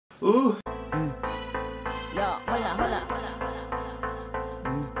Ooh. Yo, hold up.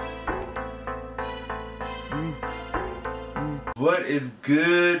 What is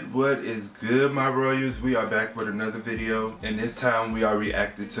good? What is good, my royals? We are back with another video, and this time we are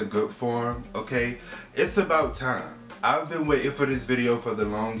reacting to Good Form. Okay, it's about time. I've been waiting for this video for the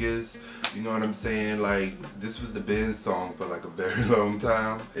longest. You know what I'm saying? Like, this was the Benz song for like a very long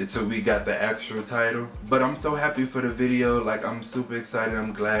time until we got the actual title. But I'm so happy for the video. Like, I'm super excited.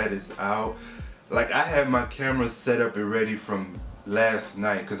 I'm glad it's out. Like, I had my camera set up and ready from last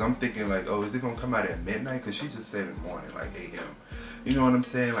night because I'm thinking like, oh, is it gonna come out at midnight? Because she just said in the morning, like a.m. You know what I'm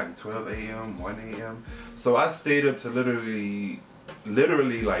saying? Like 12 a.m., 1 a.m. So I stayed up to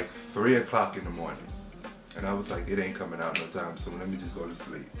literally like 3 o'clock in the morning. And I was like, it ain't coming out no time soon, let me just go to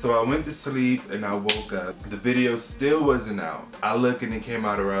sleep. So I went to sleep and I woke up. The video still wasn't out. I looked and it came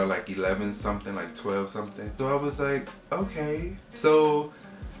out around like 11 something, like 12 something. So I was like, okay. So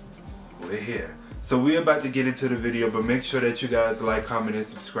we're here. So we're about to get into the video, but make sure that you guys like, comment, and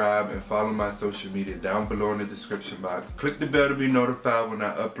subscribe, and follow my social media down below in the description box. Click the bell to be notified when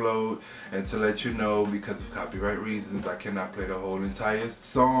I upload, and to let you know, because of copyright reasons, I cannot play the whole entire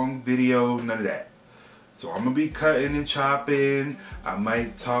song, video, none of that. So I'm gonna be cutting and chopping. I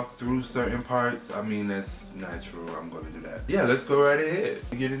might talk through certain parts. I mean, that's natural. I'm gonna do that. Yeah, let's go right ahead.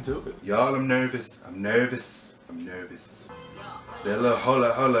 Get into it. Y'all, I'm nervous. I'm nervous. I'm nervous. That little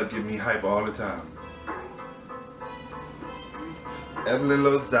holla give me hype all the time. Evelyn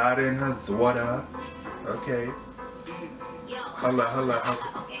Lozada and her Zwada. Okay. Holla.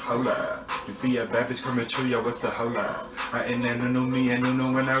 You see a bad bitch coming true, yo, what's the holla? I ain't never knew me, and you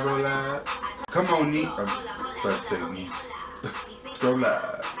know when I roll out. Come on, Neat. I'm about to say Neat. Roll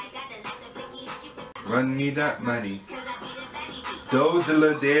out. Run me that money. Those the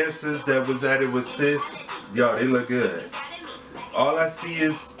little dancers that was at it with sis, yo, they look good. All I see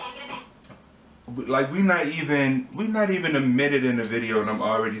is, like, we not even a minute in the video and I'm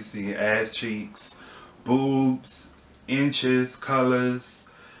already seeing ass cheeks, boobs, inches, colors,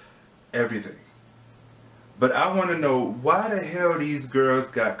 everything. But I want to know why the hell these girls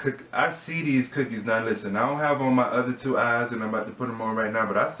got cookies. I see these cookies. Now listen, I don't have on my other two eyes and I'm about to put them on right now,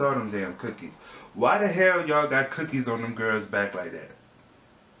 but I saw them damn cookies. Why the hell y'all got cookies on them girls' back like that?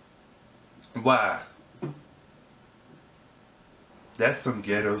 Why? That's some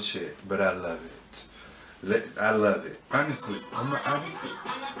ghetto shit, but I love it. I love it. Honestly, honestly.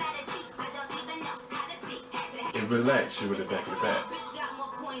 And relax, you with the back of the back.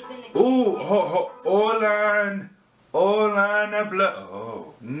 Ooh, na blood.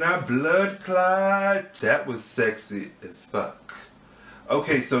 Oh, na blood clot. That was sexy as fuck.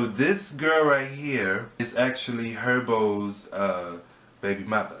 Okay, so this girl right here is actually Herbo's baby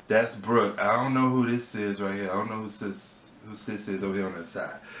mother. That's Brooke. I don't know who this is right here. I don't know who sis is over here on the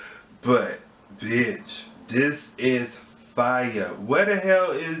side. But, bitch, this is fire. Where the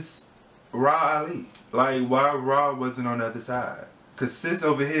hell is Ra Ali? Like, why Ra wasn't on the other side? Because sis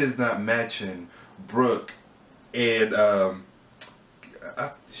over here is not matching Brooke and,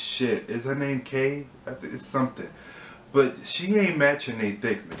 shit, is her name Kay? I think it's something. But she ain't matching their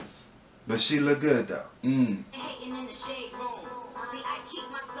thickness. But she look good, though.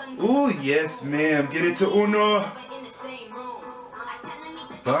 Ooh, yes, ma'am. Get it to Uno.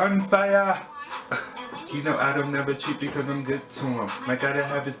 Bonfire. You know I don't never cheat because I'm good to him. I gotta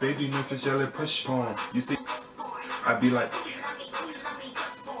have his baby message, yell and push for him. You see, I be like,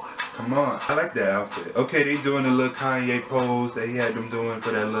 come on. I like that outfit. Okay, they doing a little Kanye pose that he had them doing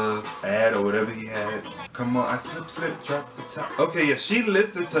for that little ad or whatever he had. Come on, I slip, drop the top. Okay, yeah, she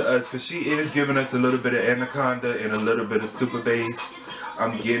listened to us because she is giving us a little bit of Anaconda and a little bit of super bass.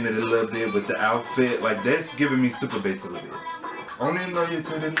 I'm getting it a little bit with the outfit. Like, that's giving me super bass a little bit. Only loyal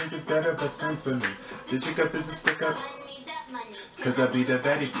to the niggas that have best sense for me. Did you got this a stick up? Cause I be that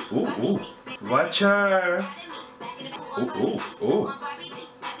baddie. Ooh. Watch her. Ooh.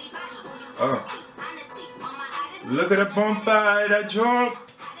 Look at the bump by that jump.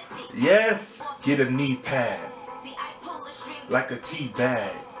 Yes. Get a knee pad. Like a tea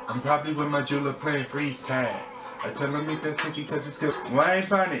bag. I'm probably with my jeweler playing freeze tag. I tell him make that sticky cause it's good. Why ain't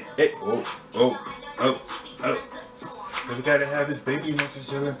find it? Hey, oh. We gotta have his baby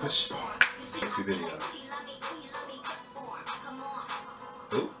message yelling push. Sexy video.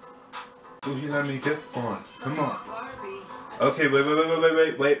 Ooh, he let me get on. Come on. Okay,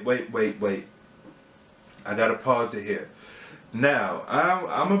 wait. I gotta pause it here. Now,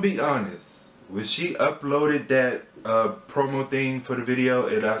 I'm gonna be honest. When she uploaded that promo thing for the video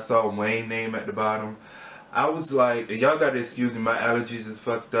and I saw Wayne's name at the bottom, I was like, and y'all gotta excuse me, my allergies is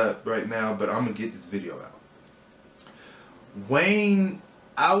fucked up right now, but I'm gonna get this video out. Wayne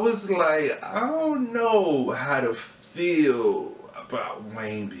I was like, I don't know how to feel about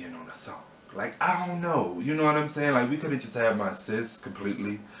Wayne being on a song. Like, I don't know. You know what I'm saying? Like, we could have just had my sis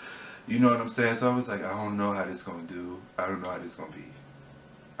completely. You know what I'm saying? So I was like, I don't know how this gonna do. I don't know how this gonna be.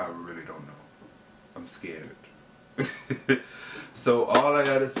 I really don't know. I'm scared. So all I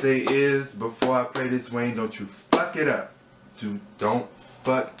gotta say is, before I play this, Wayne, don't you fuck it up. Don't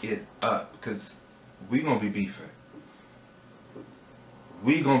fuck it up. Because we gonna be beefing.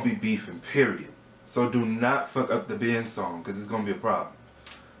 We gonna be beefing, period. So do not fuck up the Ben song, because it's gonna be a problem.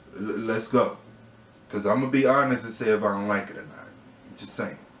 Let's go. Because I'm gonna be honest and say if I don't like it or not. Just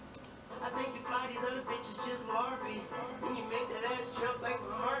saying. I think you fly these other bitches just larvae. When you make that ass jump like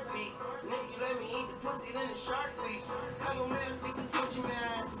a heartbeat. Nigga, you let me eat the pussy, then the shark beat. How gon' man speak to touch you, man,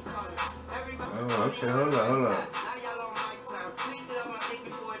 ass is calling. Everybody. Oh, okay, hold up. Now y'all on my time. Please get on my dick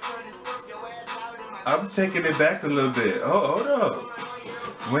before it turns and stomp your ass out in my. I'm taking it back a little bit. Oh, hold up.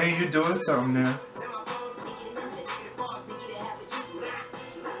 Wayne, you doing something now.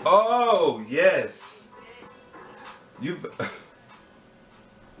 Oh, yes. You...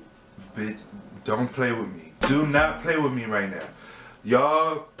 Bitch, don't play with me. Do not play with me right now.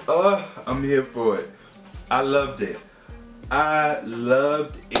 Y'all, I'm here for it. I loved it. I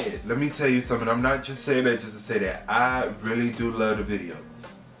loved it. Let me tell you something. I'm not just saying that just to say that. I really do love the video.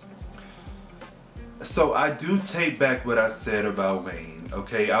 So I do take back what I said about Wayne.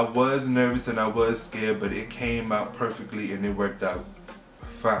 Okay, I was nervous and I was scared, but it came out perfectly and it worked out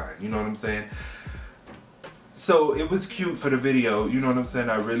fine. You know what I'm saying? So it was cute for the video. You know what I'm saying?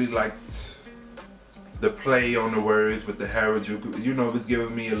 I really liked the play on the words with the Harajuku. You know, it was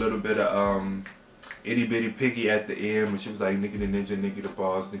giving me a little bit of Itty Bitty Piggy at the end, when she was like Nicki the Ninja, Nicki the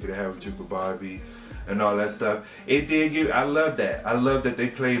Boss, Nicki the Harajuku Barbie, and all that stuff. It did give. I love that. I love that they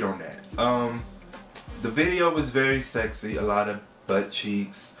played on that. The video was very sexy. A lot of butt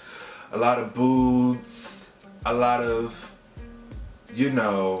cheeks, a lot of boobs, a lot of, you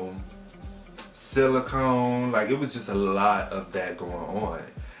know, silicone. Like, it was just a lot of that going on,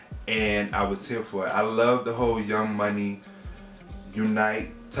 and I was here for it. I love the whole Young Money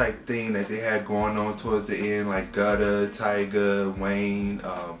Unite type thing that they had going on towards the end, like Gutter, Tiger, Wayne.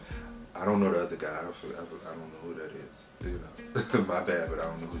 I don't know the other guy. I don't know who that is. You know, my bad, but I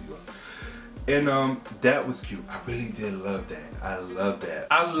don't know who you are. And that was cute. I really did love that. I love that.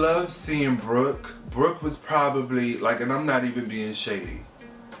 I love seeing Brooke. Brooke was probably like, and I'm not even being shady,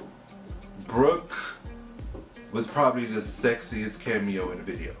 Brooke was probably the sexiest cameo in the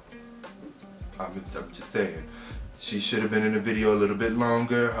video. I'm just saying. She should have been in the video a little bit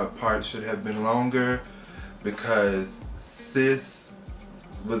longer. Her part should have been longer, because sis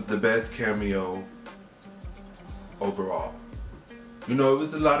was the best cameo overall. You know, it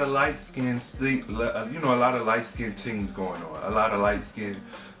was a lot of light skin, you know, a lot of light skin things going on. A lot of light skin.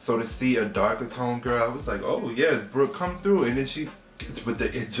 So to see a darker tone girl, I was like, oh yes, Brooke, come through. And then she gets with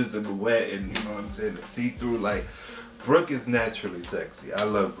the edges and the wet, and you know what I'm saying, the see-through. Like, Brooke is naturally sexy. I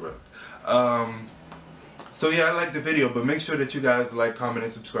love Brooke. So yeah, I like the video, but make sure that you guys like, comment,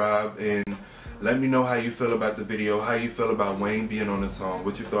 and subscribe, and let me know how you feel about the video, how you feel about Wayne being on the song,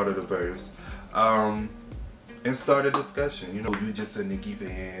 what you thought of the verse. And start a discussion. You know, you just a Nicki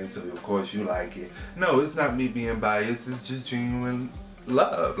fan, so of course you like it. No, it's not me being biased, it's just genuine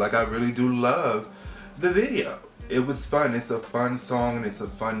love. Like, I really do love the video. It was fun. It's a fun song and it's a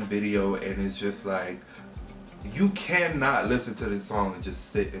fun video, and it's just like, you cannot listen to this song and just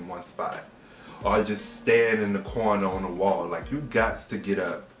sit in one spot or just stand in the corner on the wall. Like, you got to get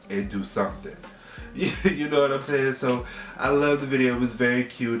up and do something. You know what I'm saying? So I love the video. It was very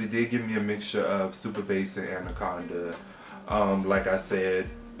cute. It did give me a mixture of Super Bass and Anaconda. Like I said,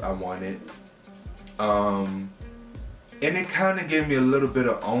 I want it. And it kind of gave me a little bit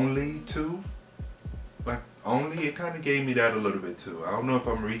of Only too. Like, Only, it kind of gave me that a little bit too. I don't know if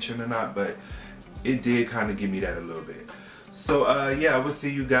I'm reaching or not, but it did kind of give me that a little bit. So yeah, I will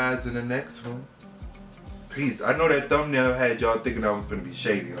see you guys in the next one. Peace. I know that thumbnail had y'all thinking I was gonna be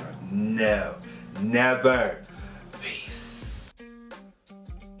shady. Like, no, never.